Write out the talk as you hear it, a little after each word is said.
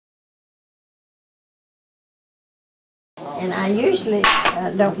And I usually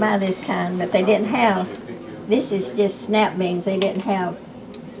don't buy this kind, but they didn't have, this is just snap beans. They didn't have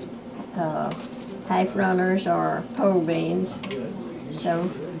half runners or pole beans. So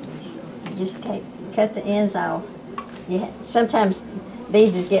just cut the ends off. Sometimes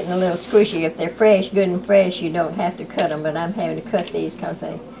these is getting a little squishy. If they're fresh, good and fresh, you don't have to cut them, but I'm having to cut these because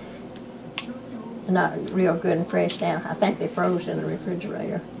they're not real good and fresh now. I think they froze in the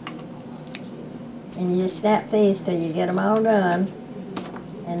refrigerator. And you just snap these till you get them all done,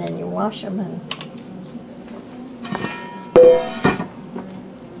 and then you wash them and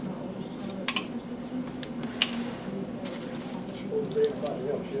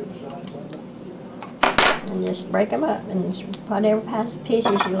just break them up in whatever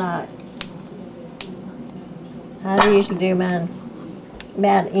pieces you like. I usually do mine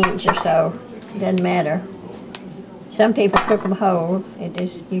about an inch or so. Doesn't matter. Some people cook them whole.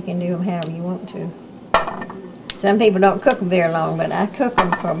 You can do them however you want to. Some people don't cook them very long, but I cook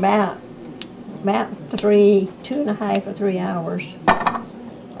them for about 2.5 or 3 hours.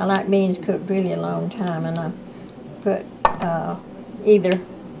 I like beans cooked really a long time, and I put either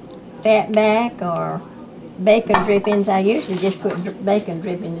fat back or bacon drippings. I usually just put bacon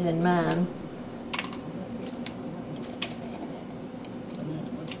drippings in mine.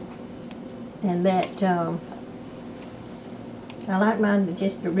 And that, I like mine to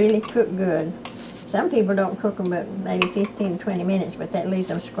just really cook good. Some people don't cook them but maybe 15 to 20 minutes, but that leaves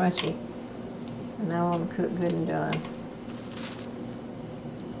them scrunchy. And I want them cooked good and done.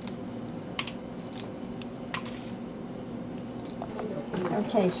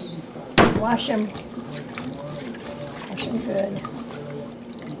 Okay, wash them good.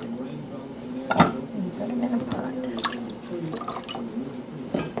 And put them in a pot.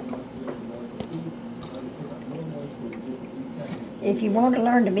 If you want to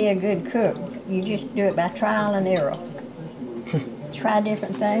learn to be a good cook, you just do it by trial and error. Try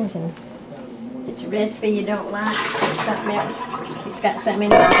different things, and if it's a recipe you don't like, something else, if it's got something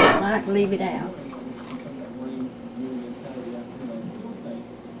in it you don't like, leave it out.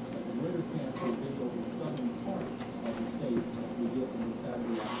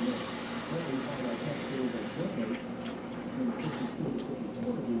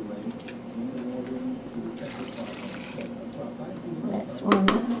 That's one.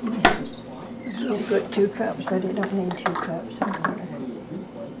 You put 2 cups, but it don't need 2 cups.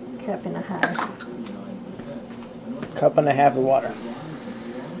 Cup and a half. Cup and a half of water.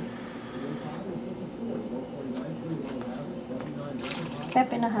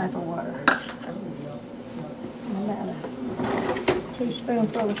 Cup and a half of water. And about a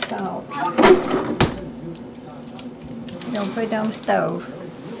teaspoonful of salt. Don't put it on the stove.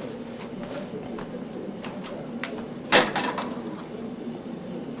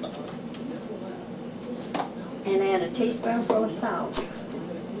 And add a teaspoonful of salt.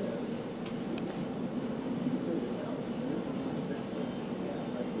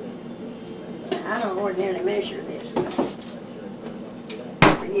 I don't ordinarily measure this, but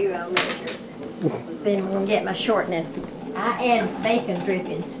for you I'll measure. Then I'm going to get my shortening. I add bacon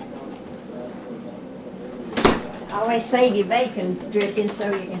drippings. I always save your bacon drippings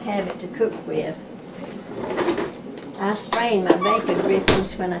so you can have it to cook with. I strain my bacon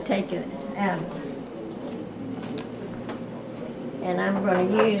drippings when I take it out. And I'm going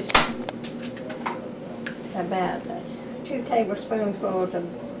to use about 2 tablespoonfuls of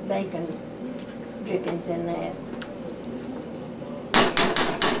bacon drippings in that.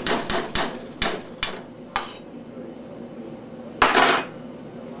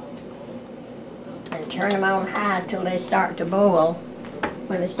 And turn them on high till they start to boil.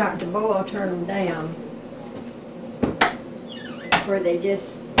 When they start to boil, turn them down, where they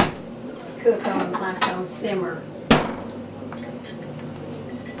just cook on like on simmer.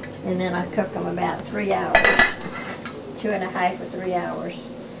 And then I cook them about 3 hours, 2.5 or 3 hours.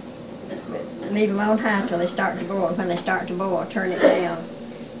 But leave them on high till they start to boil. When they start to boil, turn it down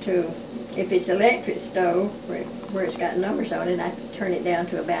to, if it's electric stove, where it's got numbers on it, I turn it down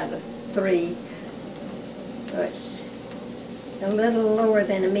to about a 3. So it's a little lower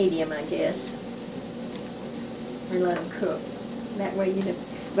than a medium, I guess. And let them cook. That way you do.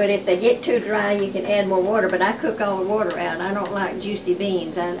 But if they get too dry, you can add more water. But I cook all the water out. I don't like juicy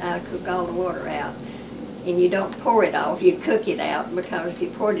beans. I cook all the water out. And you don't pour it off. You cook it out, because if you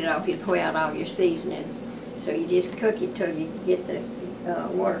poured it off, you'd pour out all your seasoning. So you just cook it till you get the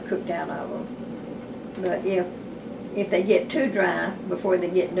water cooked out of them. But if they get too dry before they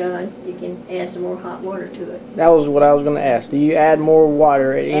get done, you can add some more hot water to it. That was what I was going to ask. Do you add more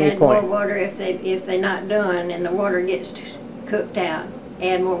water at any point? Add more water if they're not done and the water gets cooked out.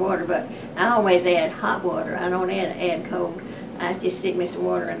 add more water, but I always add hot water. I don't add cold. I just stick me some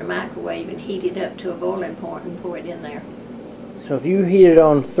water in the microwave and heat it up to a boiling point and pour it in there. So if you heat it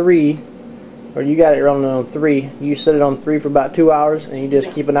on 3, or you got it running on 3, you set it on 3 for about 2 hours, and you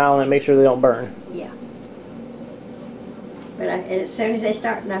just keep an eye on it, make sure they don't burn. Yeah. But as soon as they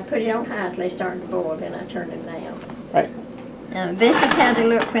start, and I put it on high until they start to boil, then I turn them down. Right. Now this is how they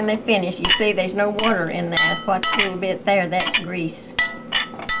look when they finish. You see there's no water in there. What's a little bit there, that's grease.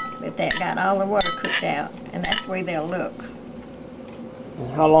 But that got all the water cooked out, and that's the way they'll look.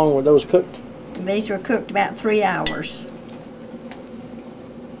 And how long were those cooked? These were cooked about 3 hours.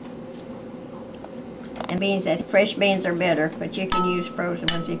 And beans, that fresh beans are better, but you can use frozen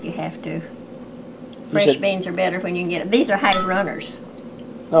ones if you have to. Fresh beans are better when you can get them. These are high runners.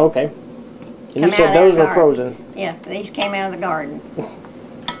 Oh, okay. And you said those were frozen. Yeah, these came out of the garden.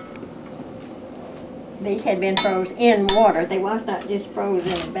 These had been frozen in water. They was not just frozen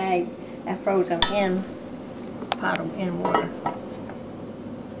in a bag. I froze them in water.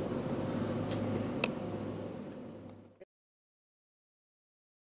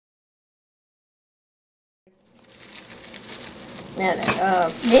 Now,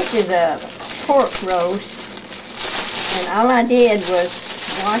 this is a pork roast, and all I did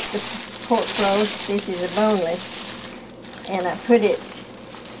was wash the pork roast. This is a boneless, and I put it.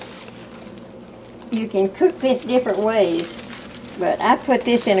 You can cook this different ways, but I put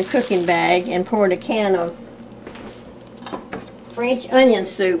this in a cooking bag and poured a can of French onion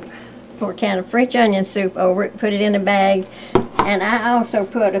soup. Pour a can of French onion soup over it, put it in a bag, and I also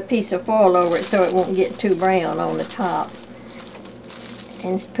put a piece of foil over it so it won't get too brown on the top.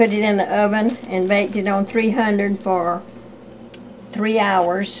 And put it in the oven and baked it on 300 for 3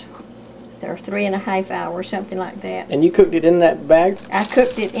 hours, or 3.5 hours, something like that. And you cooked it in that bag? I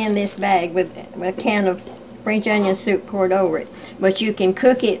cooked it in this bag with a can of French onion soup poured over it. But you can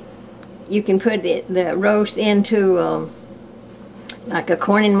cook it, you can put the roast into like a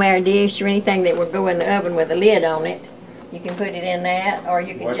corningware dish or anything that would go in the oven with a lid on it. You can put it in that, or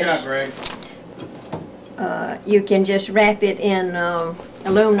you can you can just wrap it in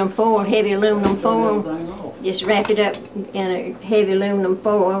aluminum foil, heavy aluminum foil. Just wrap it up in a heavy aluminum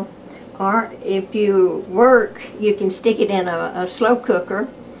foil. Or if you work, you can stick it in a slow cooker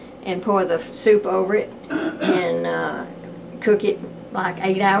and pour the soup over it and cook it like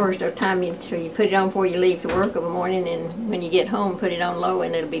 8 hours at a time. So you put it on before you leave to work in the morning, and when you get home, put it on low,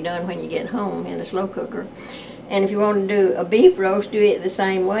 and it'll be done when you get home in a slow cooker. And if you want to do a beef roast, do it the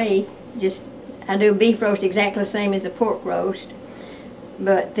same way. I do a beef roast exactly the same as a pork roast,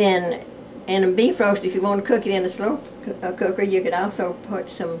 but then in a beef roast, if you want to cook it in a slow cooker, you could also put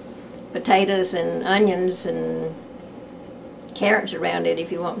some potatoes and onions and carrots around it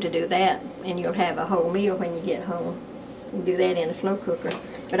if you want to do that, and you'll have a whole meal when you get home. You do that in a slow cooker.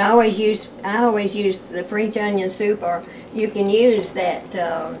 But I always use the French onion soup, or you can use that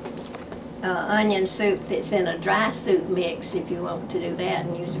onion soup that's in a dry soup mix if you want to do that,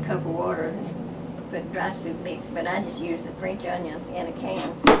 and use a cup of water and put dry soup mix. But I just use the French onion in a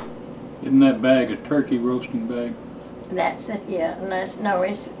can. Isn't that bag a turkey roasting bag? That's it, yeah. No,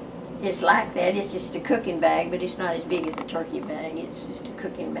 it's like that. It's just a cooking bag, but it's not as big as a turkey bag. It's just a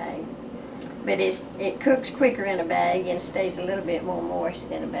cooking bag. But it cooks quicker in a bag and stays a little bit more moist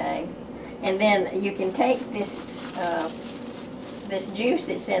in a bag. And then you can take this this juice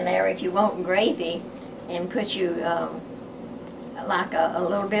that's in there, if you want gravy, and put you like a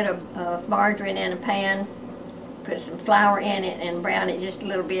little bit of margarine in a pan, put some flour in it and brown it just a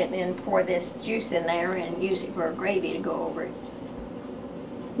little bit, and then pour this juice in there and use it for a gravy to go over it.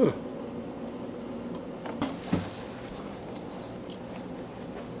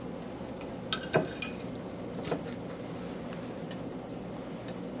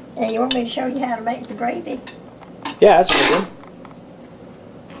 Hey, you want me to show you how to make the gravy? Yeah, that's good.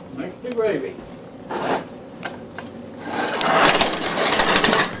 Make the gravy.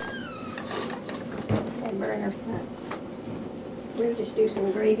 Hey, burner. We'll just do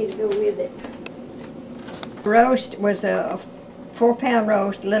some gravy to go with it. Roast was a 4-pound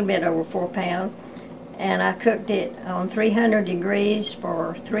roast, a little bit over 4 pounds, and I cooked it on 300 degrees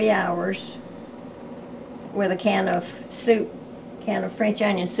for 3 hours with a can of French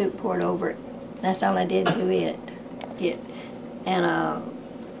onion soup poured over it. That's all I did to it. And a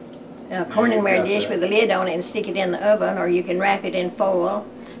corningware dish with a lid on it and stick it in the oven, or you can wrap it in foil.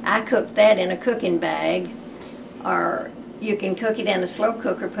 I cooked that in a cooking bag, or you can cook it in a slow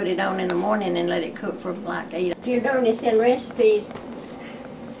cooker, put it on in the morning and let it cook for like 8 hours. If you're doing this in recipes,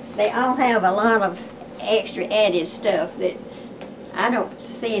 they all have a lot of extra added stuff that I don't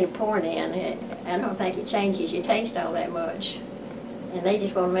see any point in. I don't think it changes your taste all that much. And they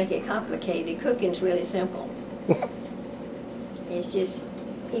just want to make it complicated. Cooking's really simple. It's just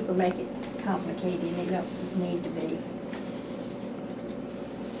people make it complicated and it don't need to be.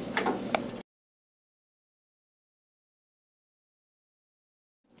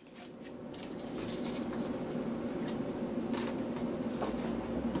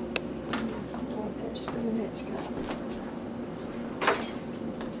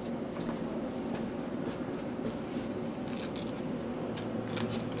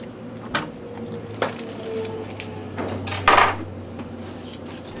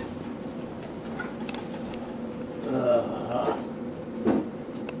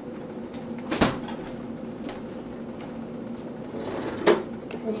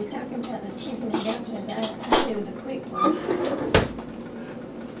 When you're talking about the chicken and dumplings, I do the quick ones.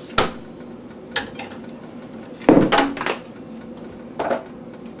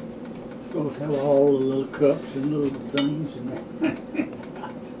 Supposed to have all the little cups and little things in there.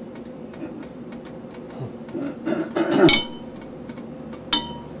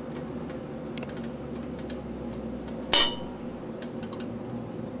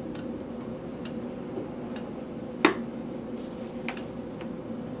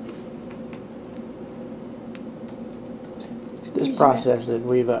 This process that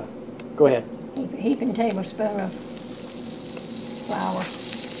we've, go ahead. Heaping tablespoon of flour.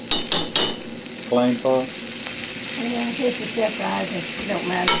 Plain flour? Yeah, this is self-rising, it don't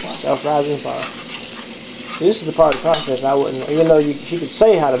matter what. Self-rising flour. See, this is the part of the process I wouldn't, even though she could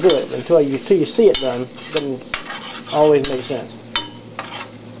say how to do it, until you see it done, it doesn't always make sense.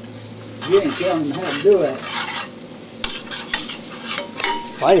 You ain't telling them how to do it.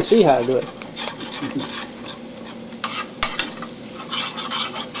 Well, I didn't see how to do it.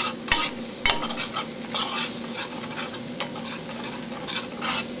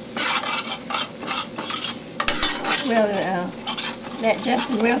 Well, that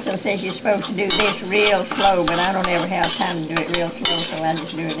Justin Wilson says you're supposed to do this real slow, but I don't ever have time to do it real slow, so I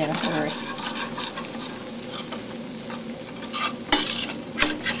just do it in a hurry.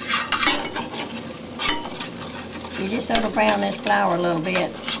 You just sort of brown this flour a little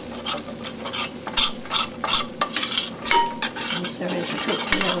bit. Just so it's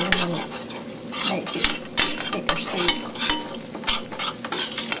cooked a little and it makes it thicker soup.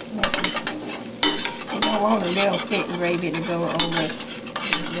 You don't want a real thick gravy to go over the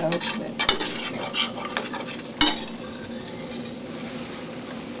yolk, but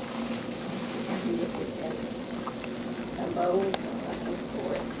I can get this in a bowl so I can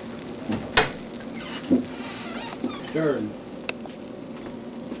pour it. Stirring.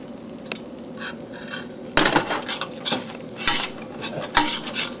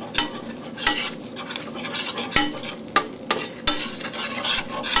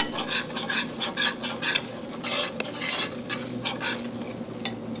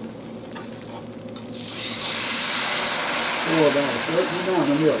 Pour about a certain amount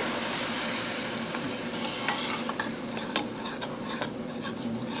of milk.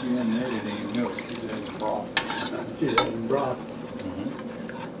 She hadn't added any milk, she's added broth. She's adding broth.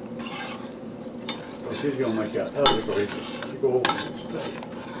 Well, she's gonna make that other gravy to go over the steak.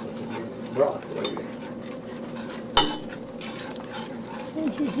 Broth gravy.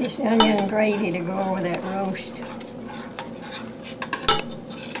 This is this onion gravy to go over that roast.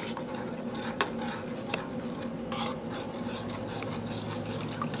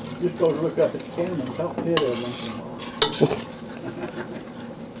 Just go look up at the can and talk to it every once in a while.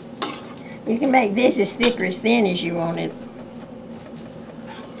 You can make this as thick or as thin as you want it.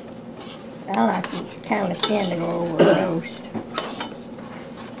 I like it kind of thin to go over a roast.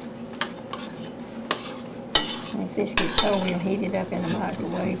 And if this gets cold, we'll heat it up in the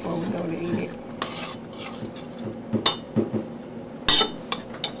microwave before we go to eat it.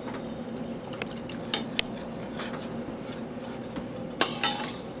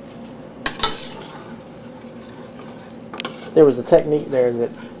 There was a technique there that,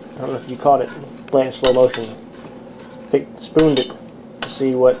 I don't know if you caught it, playing in slow motion. Spooned it to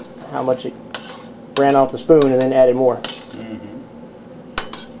see how much it ran off the spoon and then added more.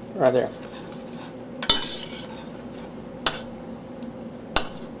 Right there.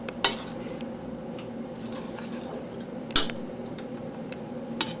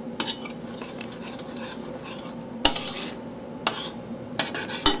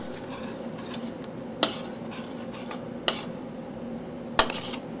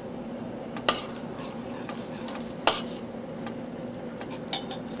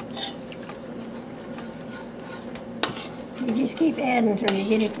 You just keep adding until you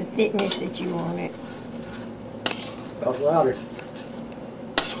get it the thickness that you want it. Talk louder.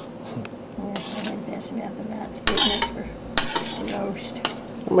 Yes, I think that's about the right thickness for the roast.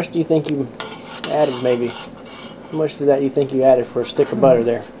 How much do you think you added, maybe? How much did that you think you added for a stick of butter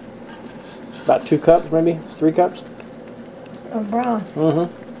there? About 2 cups, maybe? 3 cups? Of broth. Mm-hmm.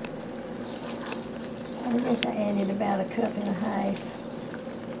 I guess I added about 1.5 cups.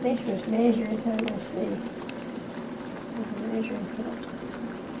 This was measured, so let's see. This is a measuring cup.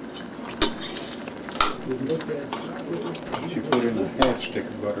 She put in a half stick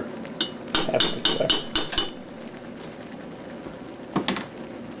of butter. Half a stick of butter.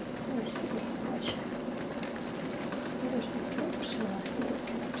 Let's see how much. Here's the cups.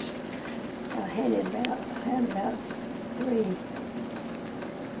 I had about 3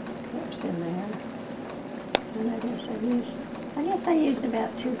 cups in there. And I guess I used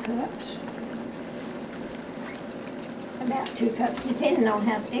about 2 cups. About 2 cups, depending on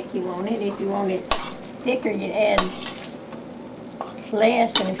how thick you want it. If you want it thicker, you add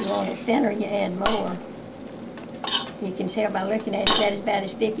less, and if you want it thinner, you add more. You can tell by looking at it that it's about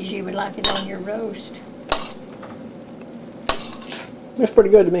as thick as you would like it on your roast. Looks pretty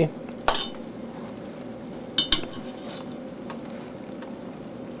good to me.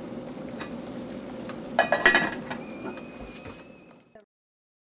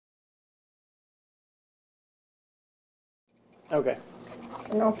 Okay.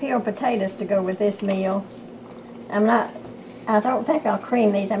 No peeled potatoes to go with this meal. I don't think I'll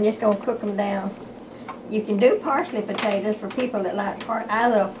cream these. I'm just going to cook them down. You can do parsley potatoes for people that like I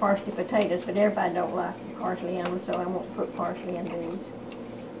love parsley potatoes, but everybody don't like parsley in them, so I won't put parsley in these.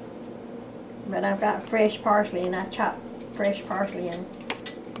 But I've got fresh parsley, and I chop fresh parsley and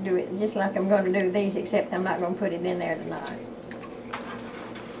do it just like I'm going to do these, except I'm not going to put it in there tonight.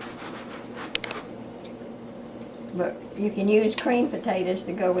 But you can use cream potatoes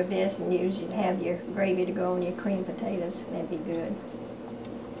to go with this, and have your gravy to go on your cream potatoes. That'd be good.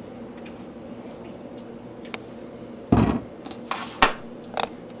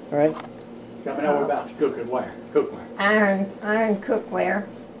 All right. Tell me now we're about to cook it where? Cookware. Iron cookware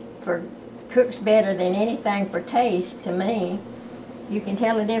cooks better than anything for taste to me. You can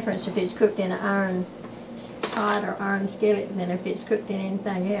tell the difference if it's cooked in an iron pot or iron skillet than if it's cooked in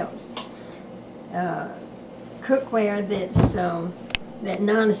anything else. Cookware that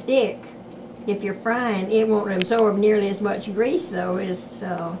non-stick, if you're frying, it won't absorb nearly as much grease though as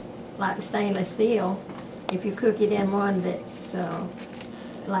like stainless steel. If you cook it in one that's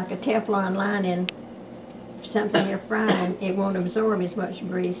like a Teflon lining, something you're frying, it won't absorb as much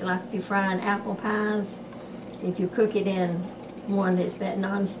grease. Like if you're frying apple pies, if you cook it in one that's that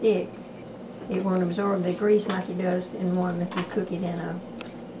non-stick, it won't absorb the grease like it does in one if you cook it in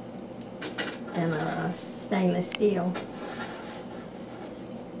a stainless steel,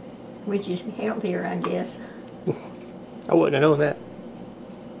 which is healthier, I guess. I wouldn't have known that.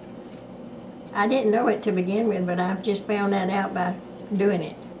 I didn't know it to begin with, but I've just found that out by doing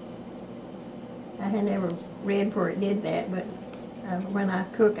it. I had never read where it did that, but when I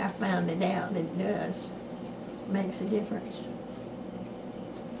cook, I found it out that it does. It makes a difference.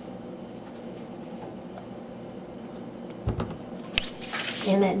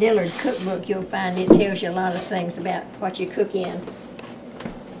 In that Dillard cookbook, you'll find it tells you a lot of things about what you cook in.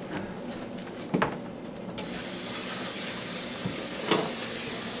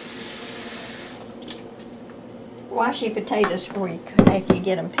 Wash your potatoes after you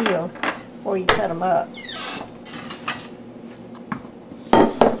get them peeled, before you cut them up.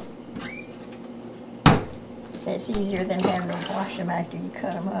 That's easier than having to wash them after you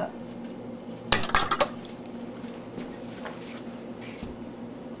cut them up.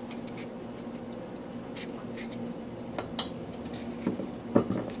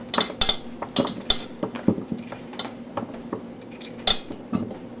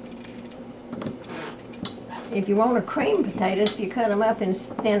 If you want to cream potatoes, if you cut them up in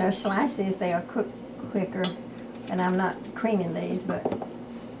thinner slices, they'll cook quicker. And I'm not creaming these, but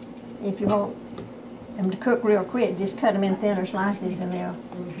if you want them to cook real quick, just cut them in thinner slices and they'll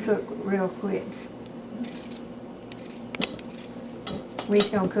cook real quick. We're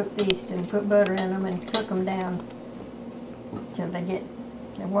just going to cook these and put butter in them and cook them down till they get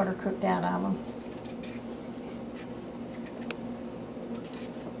the water cooked out of them.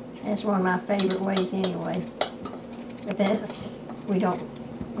 That's one of my favorite ways anyway. But that's, we're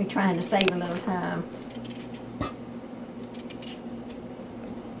trying to save a little time.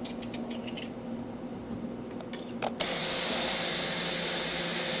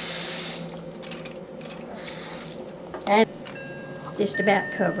 And just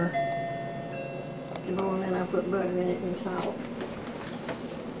about cover the bowl, and then I put butter in it and salt.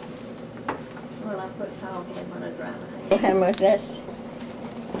 Well, I put salt in when I dry my hand. How much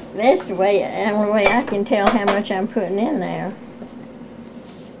that's the only way I can tell how much I'm putting in there.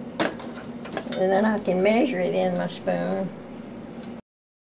 And then I can measure it in my spoon.